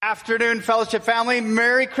afternoon, Fellowship family.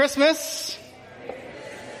 Merry Christmas.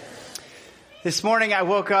 This morning I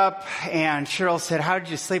woke up and Cheryl said, "How did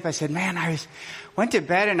you sleep?" I said, "Man, went to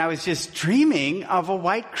bed and I was just dreaming of a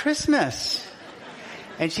white Christmas."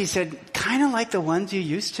 And she said, "Kind of like the ones you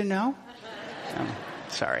used to know?"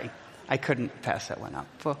 Sorry, I couldn't pass that one up.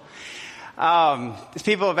 Well,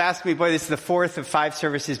 people have asked me, boy, this is the fourth of 5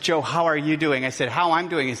 services. "Joe, how are you doing?" I said, how I'm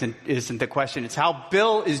doing isn't the question. It's how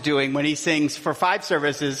Bill is doing when he sings for 5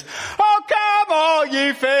 services, "Oh, come all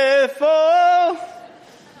ye faithful."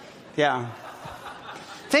 Yeah.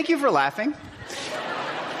 Thank you for laughing.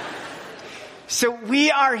 So we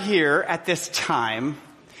are here at this time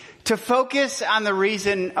to focus on the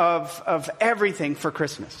reason of everything for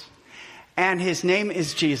Christmas. And his name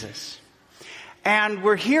is Jesus. And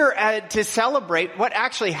we're here to celebrate what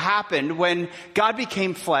actually happened when God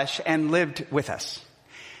became flesh and lived with us.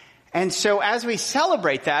 And so as we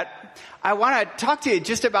celebrate that, I want to talk to you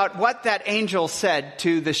just about what that angel said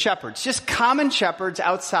to the shepherds, just common shepherds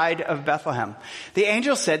outside of Bethlehem. The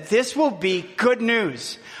angel said, "This will be good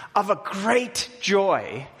news of a great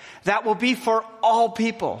joy that will be for all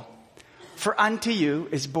people. For unto you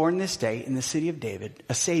is born this day in the city of David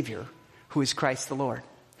a Savior who is Christ the Lord."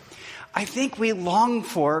 I think we long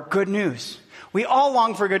for good news. We all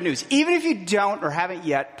long for good news. Even if you don't or haven't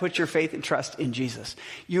yet put your faith and trust in Jesus,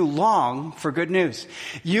 you long for good news.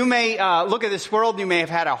 You may look at this world, you may have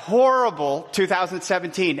had a horrible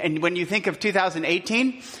 2017. And when you think of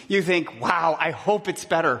 2018, you think, wow, I hope it's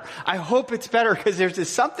better. I hope it's better because there's this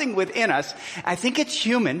something within us. I think it's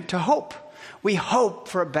human to hope. We hope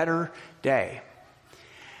for a better day.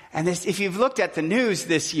 And if you've looked at the news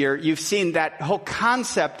this year, you've seen that whole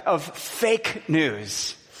concept of fake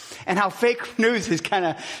news. And how fake news has kind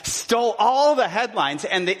of stole all the headlines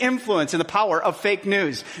and the influence and the power of fake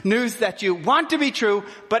news. News that you want to be true,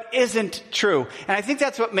 but isn't true. And I think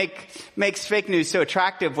that's what makes fake news so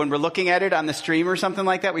attractive when we're looking at it on the stream or something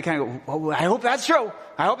like that. We kind of go, "Oh, I hope that's true.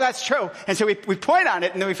 I hope that's true." And so we point on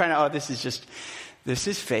it and then we find out, oh, this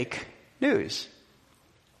is fake news.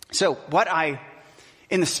 So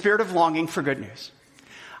in the spirit of longing for good news,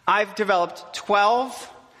 I've developed 12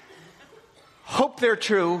 hope they're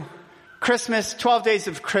true 12 days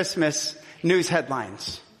of Christmas news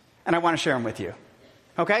headlines. And I want to share them with you.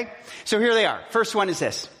 Okay? So here they are. First one is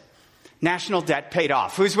this. National debt paid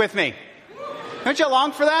off. Who's with me? Don't you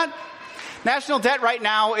long for that? National debt right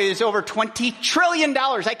now is over $20 trillion.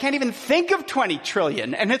 I can't even think of 20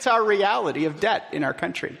 trillion. And it's our reality of debt in our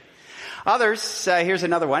country. Others, here's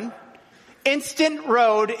another one. Instant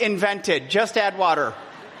road invented. Just add water.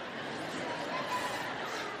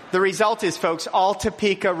 The result is, folks, all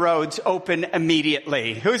Topeka roads open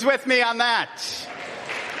immediately. Who's with me on that?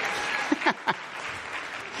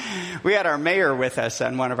 We had our mayor with us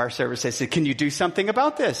on one of our services. I said, "Can you do something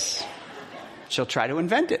about this?" She'll try to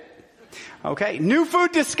invent it. Okay. New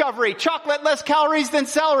food discovery. Chocolate, less calories than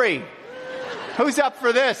celery. Who's up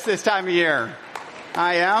for this time of year?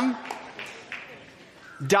 I am.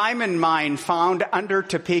 Diamond mine found under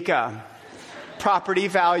Topeka. Property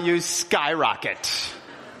values skyrocket.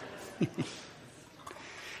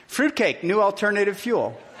 Fruitcake, new alternative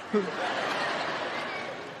fuel.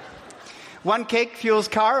 One cake fuels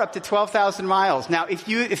car up to 12,000 miles. Now,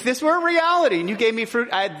 if this were a reality and you gave me fruit,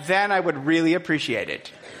 then I would really appreciate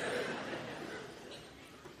it.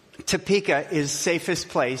 Topeka is safest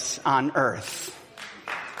place on earth.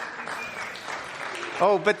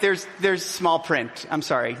 Oh, but there's small print. I'm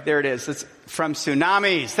sorry. There it is. It's from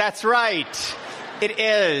tsunamis. That's right. It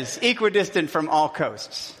is equidistant from all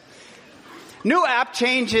coasts. New app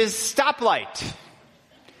changes stoplight.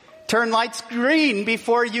 Turn lights green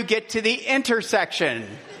before you get to the intersection.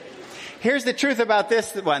 Here's the truth about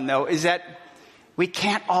this one, though, is that we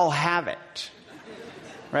can't all have it.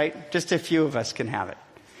 Right? Just a few of us can have it.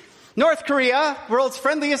 North Korea, world's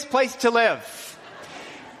friendliest place to live.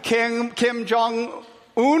 Kim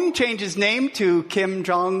Jong-un changed his name to Kim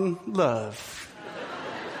Jong-love.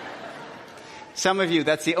 Some of you,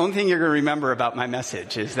 that's the only thing you're going to remember about my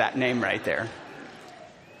message is that name right there.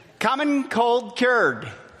 Common cold cured.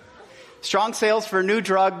 Strong sales for a new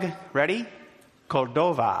drug. Ready?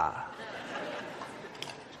 Coldova.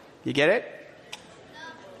 You get it?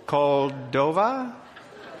 Coldova?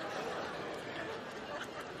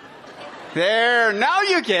 There. Now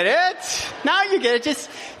you get it. Just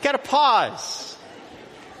got to pause.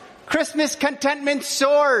 Christmas contentment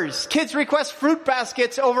soars. Kids request fruit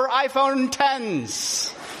baskets over iPhone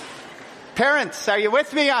 10s. Parents, are you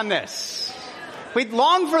with me on this? We'd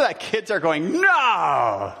long for that. Kids are going,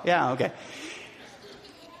 no. Yeah, okay.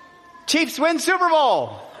 Chiefs win Super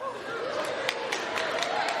Bowl.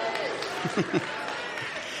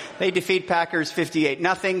 They defeat Packers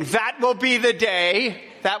 58-0. That will be the day.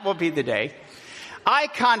 That will be the day. Eye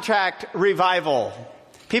contact revival.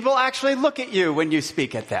 People actually look at you when you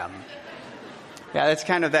speak at them. Yeah, that's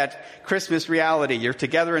kind of that Christmas reality. You're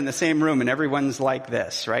together in the same room and everyone's like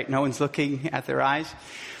this, right? No one's looking at their eyes.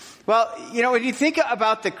 Well, when you think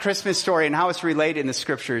about the Christmas story and how it's related in the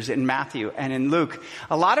scriptures in Matthew and in Luke,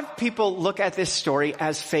 a lot of people look at this story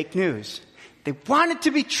as fake news. They want it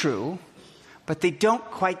to be true, but they don't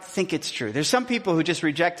quite think it's true. There's some people who just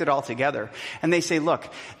reject it altogether. And they say, look,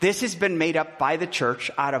 this has been made up by the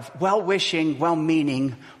church out of well-wishing,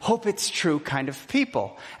 well-meaning, hope it's true kind of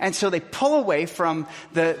people. And so they pull away from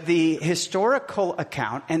the historical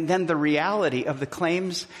account and then the reality of the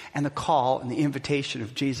claims and the call and the invitation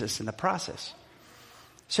of Jesus in the process.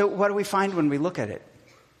 So what do we find when we look at it?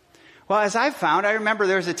 Well, as I've found, I remember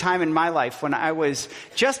there was a time in my life when I was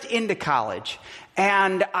just into college.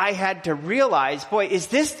 And I had to realize, boy, is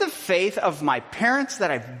this the faith of my parents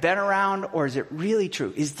that I've been around, or is it really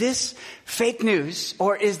true? Is this fake news,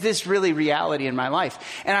 or is this really reality in my life?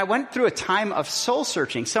 And I went through a time of soul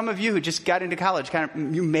searching. Some of you who just got into college,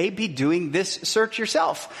 you may be doing this search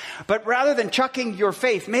yourself. But rather than chucking your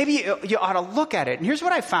faith, maybe you ought to look at it. And here's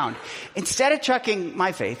what I found. Instead of chucking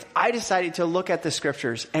my faith, I decided to look at the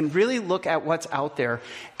scriptures and really look at what's out there.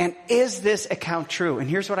 And is this account true? And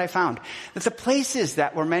here's what I found. That the places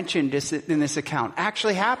that were mentioned in this account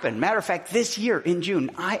actually happened. Matter of fact, this year in June,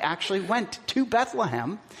 I actually went to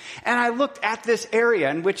Bethlehem and I looked at this area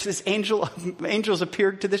in which this angels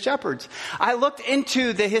appeared to the shepherds. I looked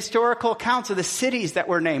into the historical accounts of the cities that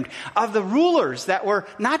were named, of the rulers that were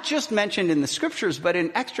not just mentioned in the scriptures, but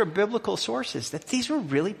in extra biblical sources, that these were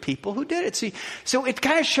really people who did it. See, so it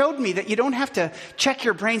kind of showed me that you don't have to check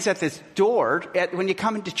your brains at this door when you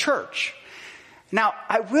come into church. Now,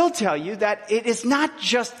 I will tell you that it is not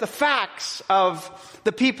just the facts of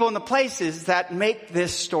the people and the places that make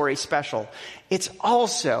this story special. It's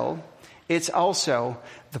also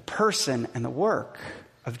the person and the work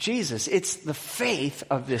of Jesus. It's the faith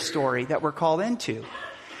of this story that we're called into.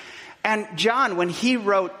 And John, when he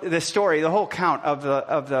wrote the story, the whole account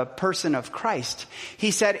of the person of Christ,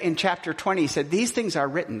 he said in chapter 20, he said, "These things are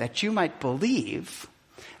written that you might believe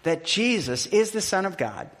that Jesus is the Son of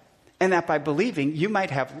God, and that by believing you might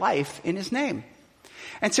have life in his name."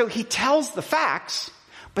 And so he tells the facts,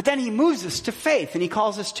 but then he moves us to faith, and he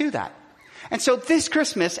calls us to that. And so this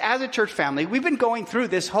Christmas, as a church family, we've been going through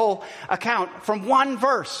this whole account from one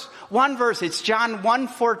verse. One verse, it's John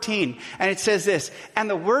 1:14, and it says this, "And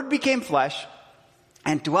the Word became flesh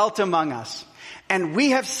and dwelt among us. And we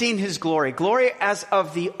have seen his glory, glory as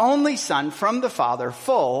of the only Son from the Father,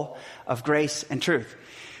 full of grace and truth."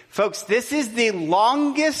 Folks, this is the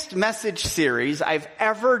longest message series I've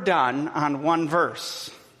ever done on one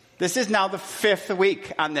verse. This is now the 5th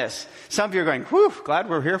week on this. Some of you are going, whew, glad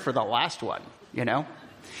we're here for the last one,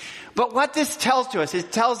 But what this tells to us,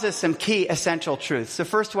 it tells us some key essential truths. The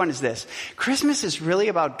first one is this. Christmas is really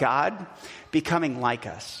about God becoming like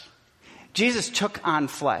us. Jesus took on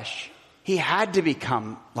flesh. He had to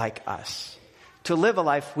become like us to live a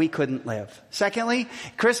life we couldn't live. Secondly,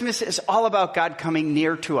 Christmas is all about God coming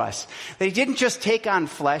near to us. That he didn't just take on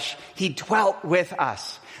flesh, he dwelt with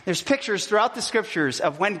us. There's pictures throughout the scriptures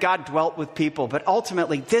of when God dwelt with people, but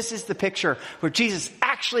ultimately this is the picture where Jesus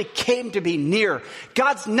actually came to be near.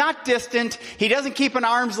 God's not distant. He doesn't keep an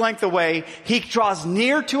arm's length away. He draws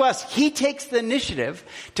near to us. He takes the initiative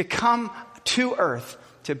to come to earth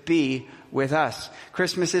to be with us.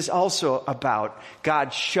 Christmas is also about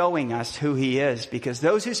God showing us who he is, because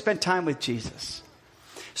those who spent time with Jesus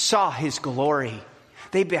saw his glory.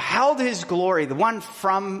 They beheld his glory, the one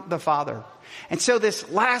from the Father. And so this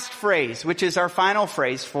last phrase, which is our final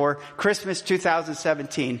phrase for Christmas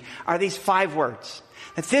 2017, are these 5 words.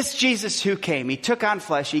 That this Jesus who came, he took on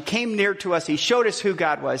flesh, he came near to us, he showed us who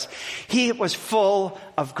God was. He was full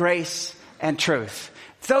of grace and truth.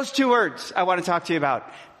 Those 2 words I want to talk to you about.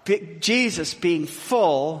 Jesus being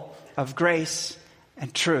full of grace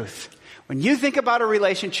and truth. When you think about a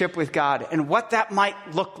relationship with God and what that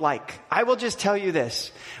might look like, I will just tell you this.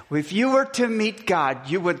 If you were to meet God,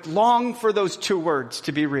 you would long for those 2 words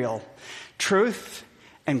to be real. Truth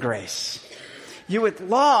and grace. You would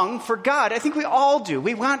long for God. I think we all do.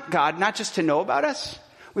 We want God not just to know about us.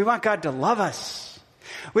 We want God to love us.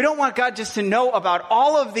 We don't want God just to know about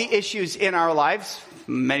all of the issues in our lives.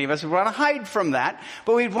 Many of us would want to hide from that,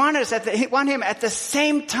 but we'd want him at the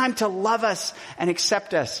same time to love us and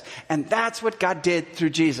accept us. And that's what God did through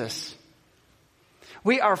Jesus.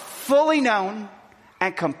 We are fully known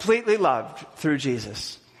and completely loved through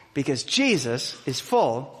Jesus, because Jesus is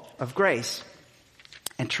full of grace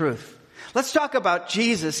and truth. Let's talk about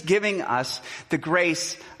Jesus giving us the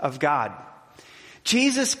grace of God.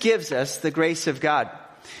 Jesus gives us the grace of God.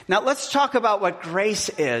 Now let's talk about what grace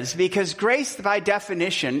is, because grace by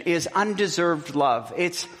definition is undeserved love.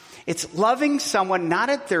 It's loving someone not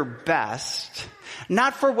at their best,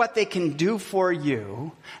 not for what they can do for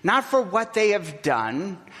you, not for what they have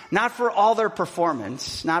done, not for all their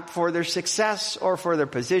performance, not for their success or for their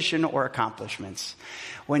position or accomplishments.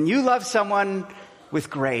 When you love someone with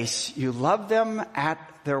grace, you love them at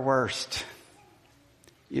their worst.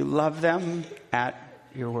 You love them at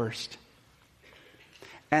your worst.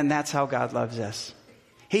 And that's how God loves us.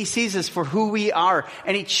 He sees us for who we are,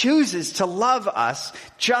 and he chooses to love us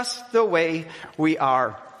just the way we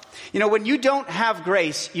are. You know, when you don't have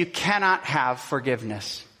grace, you cannot have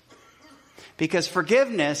forgiveness. Because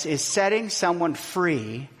forgiveness is setting someone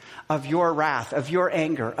free of your wrath, of your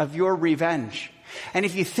anger, of your revenge. And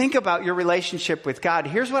if you think about your relationship with God,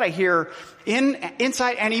 here's what I hear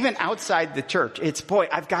inside and even outside the church. It's, boy,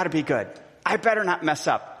 I've got to be good. I better not mess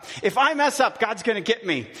up. If I mess up, God's going to get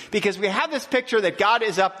me. Because we have this picture that God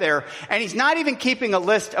is up there, and he's not even keeping a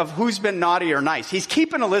list of who's been naughty or nice. He's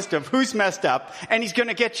keeping a list of who's messed up, and he's going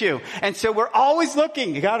to get you. And so we're always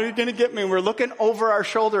looking, God is going to get me. We're looking over our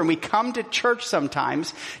shoulder, and we come to church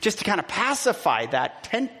sometimes just to kind of pacify that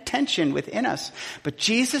tension within us. But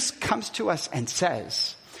Jesus comes to us and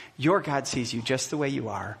says, your God sees you just the way you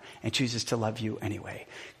are and chooses to love you anyway.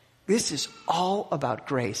 This is all about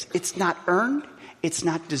grace. It's not earned. It's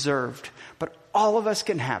not deserved. But all of us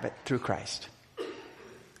can have it through Christ.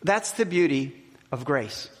 That's the beauty of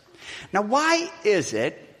grace. Now, why is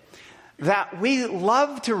it that we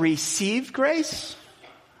love to receive grace,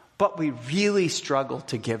 but we really struggle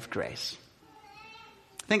to give grace?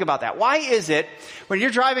 Think about that. Why is it when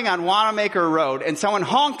you're driving on Wanamaker Road and someone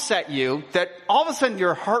honks at you that all of a sudden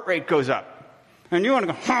your heart rate goes up? And you want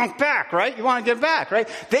to go honk back, right? You want to get back, right?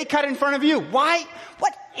 They cut in front of you. Why?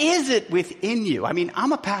 What is it within you? I mean,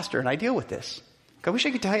 I'm a pastor and I deal with this. I wish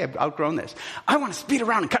I could tell you I've outgrown this. I want to speed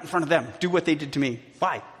around and cut in front of them. Do what they did to me.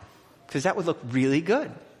 Why? Because that would look really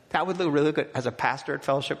good. That would look really good as a pastor at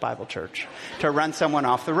Fellowship Bible Church to run someone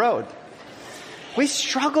off the road. We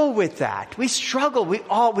struggle with that. We struggle. We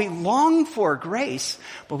long for grace,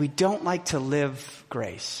 but we don't like to live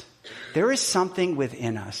grace. There is something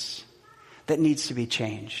within us that needs to be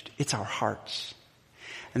changed. It's our hearts.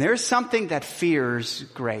 And there is something that fears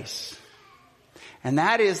grace. And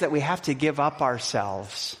that is that we have to give up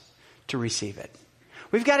ourselves to receive it.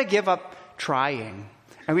 We've got to give up trying.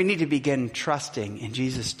 And we need to begin trusting in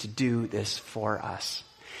Jesus to do this for us.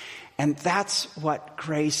 And that's what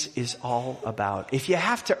grace is all about. If you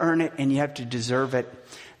have to earn it and you have to deserve it,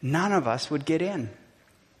 none of us would get in.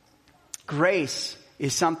 Grace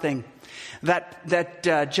is something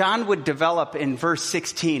that John would develop in verse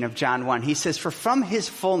 16 of John 1. He says, for from his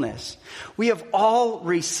fullness we have all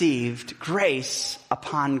received grace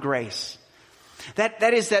upon grace.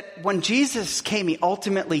 That is that when Jesus came, he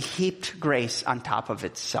ultimately heaped grace on top of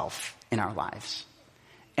itself in our lives.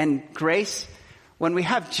 And grace, when we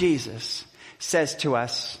have Jesus, says to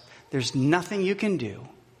us, there's nothing you can do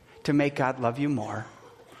to make God love you more.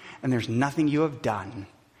 And there's nothing you have done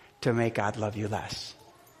to make God love you less.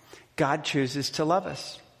 God chooses to love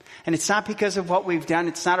us. And it's not because of what we've done.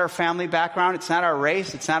 It's not our family background. It's not our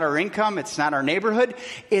race. It's not our income. It's not our neighborhood.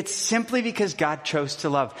 It's simply because God chose to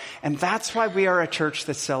love. And that's why we are a church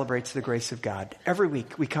that celebrates the grace of God. Every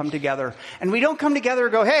week we come together. And we don't come together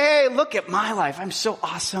and go, hey, look at my life. I'm so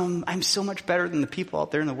awesome. I'm so much better than the people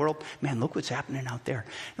out there in the world. Man, look what's happening out there.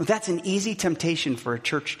 Now, that's an easy temptation for a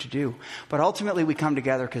church to do. But ultimately we come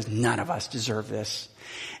together because none of us deserve this.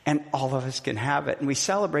 And all of us can have it. And we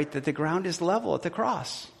celebrate that the ground is level at the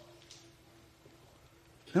cross.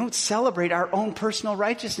 We don't celebrate our own personal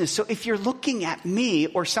righteousness. So if you're looking at me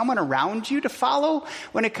or someone around you to follow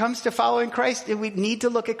when it comes to following Christ, then we need to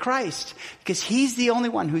look at Christ because he's the only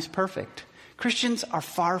one who's perfect. Christians are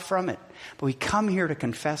far from it, but we come here to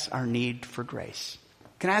confess our need for grace.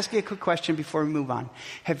 Can I ask you a quick question before we move on?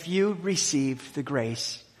 Have you received the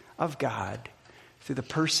grace of God through the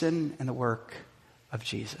person and the work of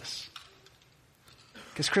Jesus?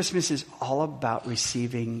 Because Christmas is all about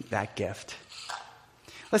receiving that gift.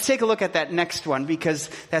 Let's take a look at that next one because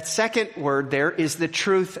that second word there is the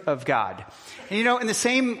truth of God. And you know, in the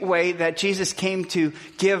same way that Jesus came to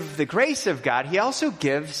give the grace of God, he also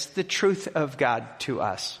gives the truth of God to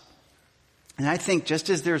us. And I think just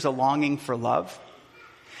as there's a longing for love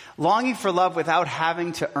without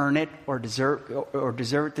having to earn it or deserve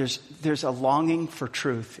it, there's a longing for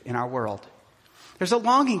truth in our world. There's a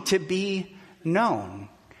longing to be known.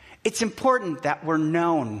 It's important that we're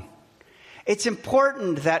known. It's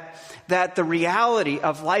important that the reality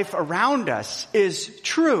of life around us is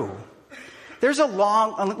true. There's a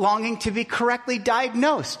longing to be correctly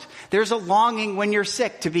diagnosed. There's a longing when you're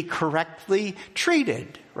sick to be correctly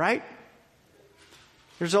treated, right?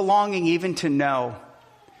 There's a longing even to know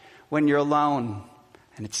when you're alone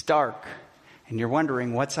and it's dark and you're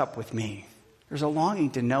wondering, what's up with me? There's a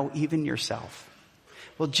longing to know even yourself.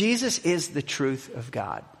 Well, Jesus is the truth of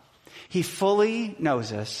God. He fully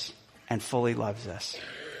knows us and fully loves us.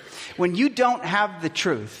 When you don't have the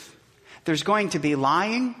truth, there's going to be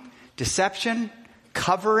lying, deception,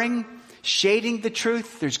 covering, shading the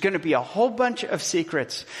truth. There's going to be a whole bunch of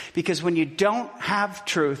secrets, because when you don't have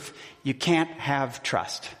truth, you can't have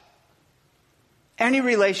trust. Any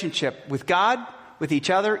relationship with God, with each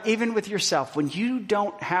other, even with yourself, when you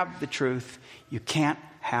don't have the truth, you can't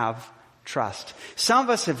have trust. Some of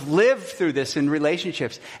us have lived through this in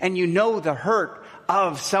relationships, and you know the hurt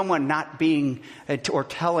of someone not being or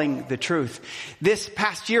telling the truth. This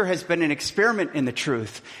past year has been an experiment in the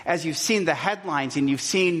truth. As you've seen the headlines and you've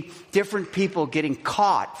seen different people getting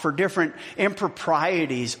caught for different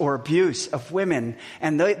improprieties or abuse of women,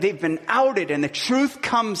 and they've been outed, and the truth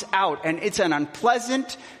comes out, and it's an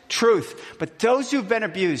unpleasant truth. But those who've been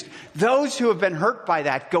abused, those who have been hurt by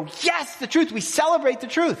that, go, yes, the truth. We celebrate the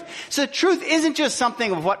truth. So the truth isn't just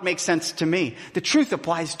something of what makes sense to me. The truth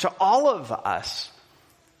applies to all of us.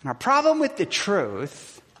 And our problem with the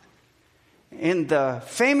truth, in the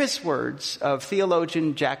famous words of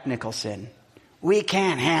theologian Jack Nicholson, we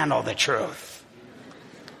can't handle the truth.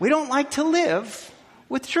 We don't like to live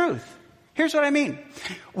with truth. Here's what I mean.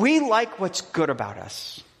 We like what's good about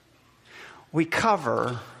us. We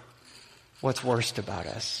cover what's worst about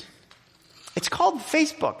us. It's called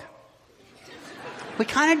Facebook. We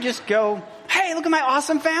kind of just go, hey, look at my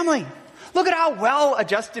awesome family. Look at how well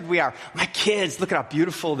adjusted we are. My kids, look at how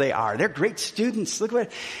beautiful they are. They're great students. Look at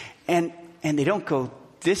it. And they don't go,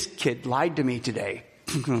 this kid lied to me today.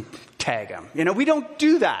 Tag him. We don't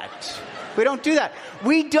do that. We don't do that.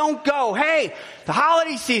 We don't go, hey, the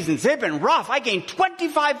holiday seasons, they've been rough. I gained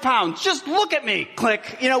 25 pounds. Just look at me.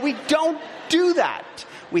 Click. We don't do that.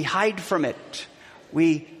 We hide from it.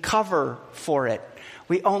 We cover for it.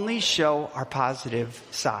 We only show our positive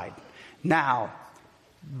side. Now,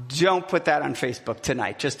 don't put that on Facebook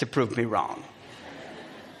tonight just to prove me wrong.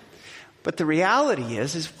 But the reality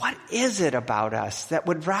is what is it about us that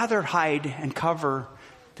would rather hide and cover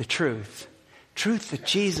the truth? Truth that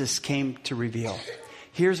Jesus came to reveal.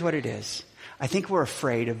 Here's what it is. I think we're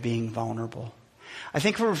afraid of being vulnerable. I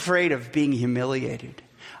think we're afraid of being humiliated,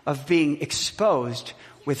 of being exposed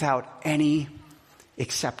without any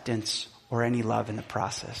acceptance or any love in the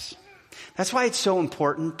process. That's why it's so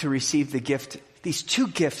important to receive the gift, these two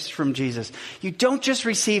gifts from Jesus. You don't just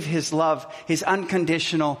receive his love, his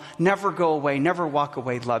unconditional, never go away, never walk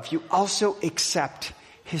away love. You also accept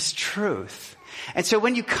his truth. And so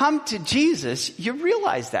when you come to Jesus, you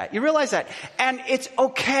realize that. You realize that. And it's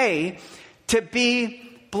okay to be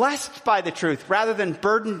blessed by the truth rather than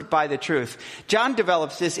burdened by the truth. John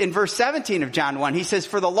develops this in verse 17 of John 1. He says,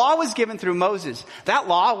 for the law was given through Moses. That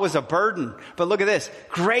law was a burden. But look at this.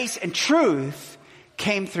 Grace and truth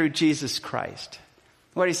came through Jesus Christ.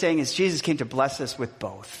 What he's saying is Jesus came to bless us with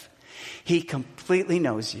both. He completely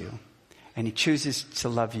knows you, and he chooses to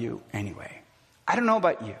love you anyway. I don't know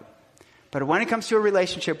about you, but when it comes to a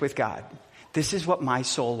relationship with God, this is what my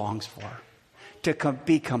soul longs for. To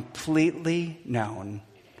be completely known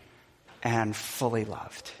and fully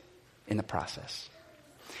loved in the process.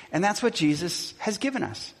 And that's what Jesus has given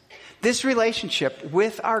us. This relationship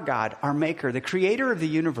with our God, our Maker, the Creator of the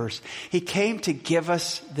universe. He came to give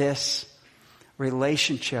us this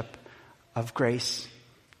relationship of grace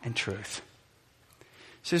and truth.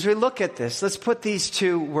 So as we look at this, let's put these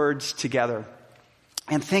two words together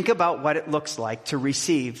and think about what it looks like to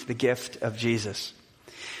receive the gift of Jesus.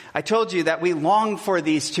 I told you that we long for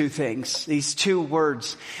these two things, these two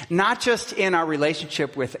words, not just in our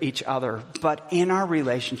relationship with each other, but in our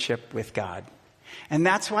relationship with God. And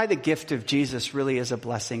that's why the gift of Jesus really is a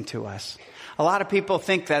blessing to us. A lot of people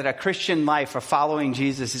think that a Christian life of following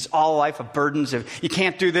Jesus is all a life of burdens of you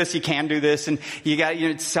can't do this, you can do this, and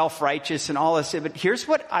it's self-righteous and all this. But here's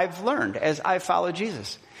what I've learned as I follow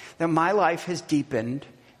Jesus, that my life has deepened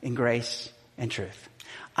in grace and truth.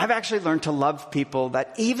 I've actually learned to love people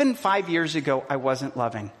that even 5 years ago I wasn't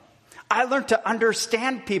loving. I learned to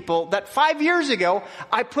understand people that 5 years ago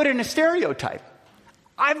I put in a stereotype.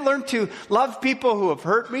 I've learned to love people who have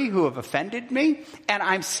hurt me, who have offended me, and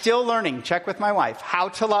I'm still learning, check with my wife, how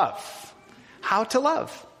to love. How to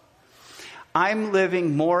love. I'm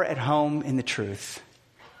living more at home in the truth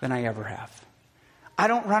than I ever have. I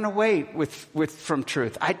don't run away from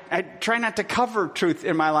truth. I try not to cover truth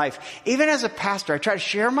in my life. Even as a pastor, I try to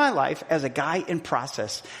share my life as a guy in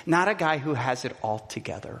process, not a guy who has it all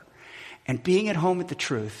together. And being at home with the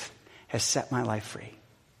truth has set my life free.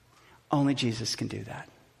 Only Jesus can do that.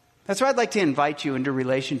 That's why I'd like to invite you into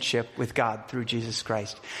relationship with God through Jesus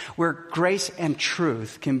Christ, where grace and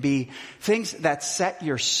truth can be things that set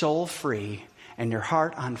your soul free and your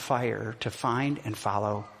heart on fire to find and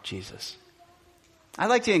follow Jesus. I'd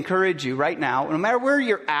like to encourage you right now, no matter where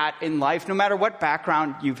you're at in life, no matter what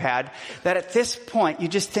background you've had, that at this point you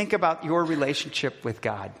just think about your relationship with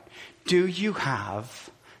God. Do you have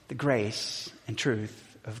the grace and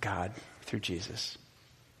truth of God through Jesus?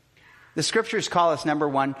 The scriptures call us, number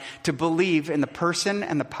one, to believe in the person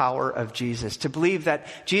and the power of Jesus. To believe that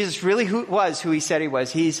Jesus really was who he said he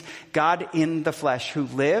was. He's God in the flesh who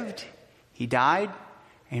lived, he died,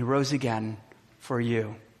 and he rose again for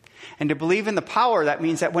you. And to believe in the power, that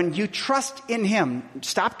means that when you trust in him,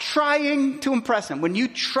 stop trying to impress him. When you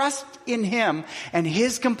trust in him and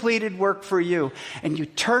his completed work for you, and you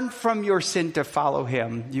turn from your sin to follow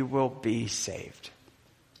him, you will be saved.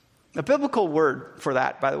 The biblical word for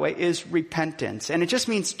that, by the way, is repentance. And it just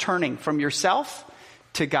means turning from yourself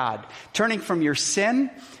to God. Turning from your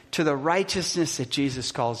sin to the righteousness that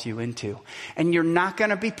Jesus calls you into. And you're not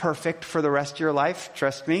going to be perfect for the rest of your life.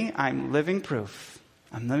 Trust me, I'm living proof.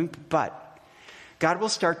 But God will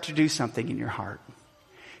start to do something in your heart.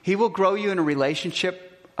 He will grow you in a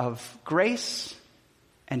relationship of grace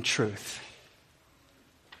and truth.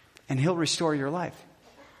 And he'll restore your life.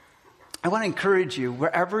 I want to encourage you,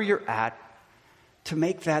 wherever you're at, to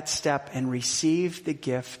make that step and receive the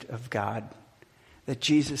gift of God that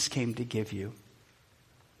Jesus came to give you.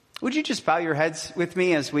 Would you just bow your heads with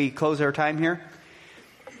me as we close our time here?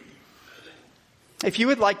 If you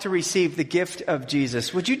would like to receive the gift of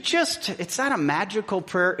Jesus, would you just, it's not a magical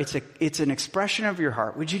prayer, it's an expression of your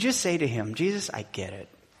heart. Would you just say to him, Jesus, I get it.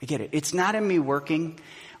 I get it. It's not in me working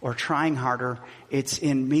or trying harder. It's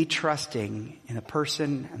in me trusting in the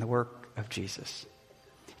person and the work of Jesus.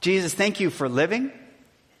 Jesus, thank you for living,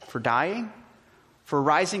 for dying, for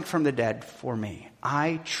rising from the dead for me.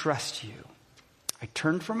 I trust you. I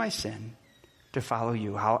turn from my sin to follow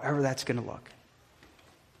you, however that's going to look.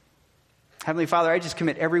 Heavenly Father, I just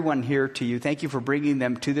commit everyone here to you. Thank you for bringing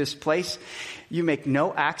them to this place. You make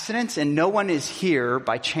no accidents, and no one is here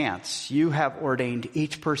by chance. You have ordained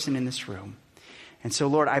each person in this room. And so,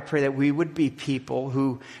 Lord, I pray that we would be people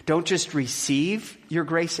who don't just receive your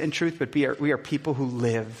grace and truth, but we are people who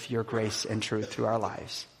live your grace and truth through our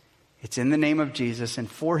lives. It's in the name of Jesus and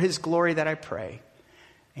for his glory that I pray.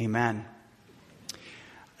 Amen.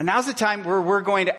 And now's the time where we're going to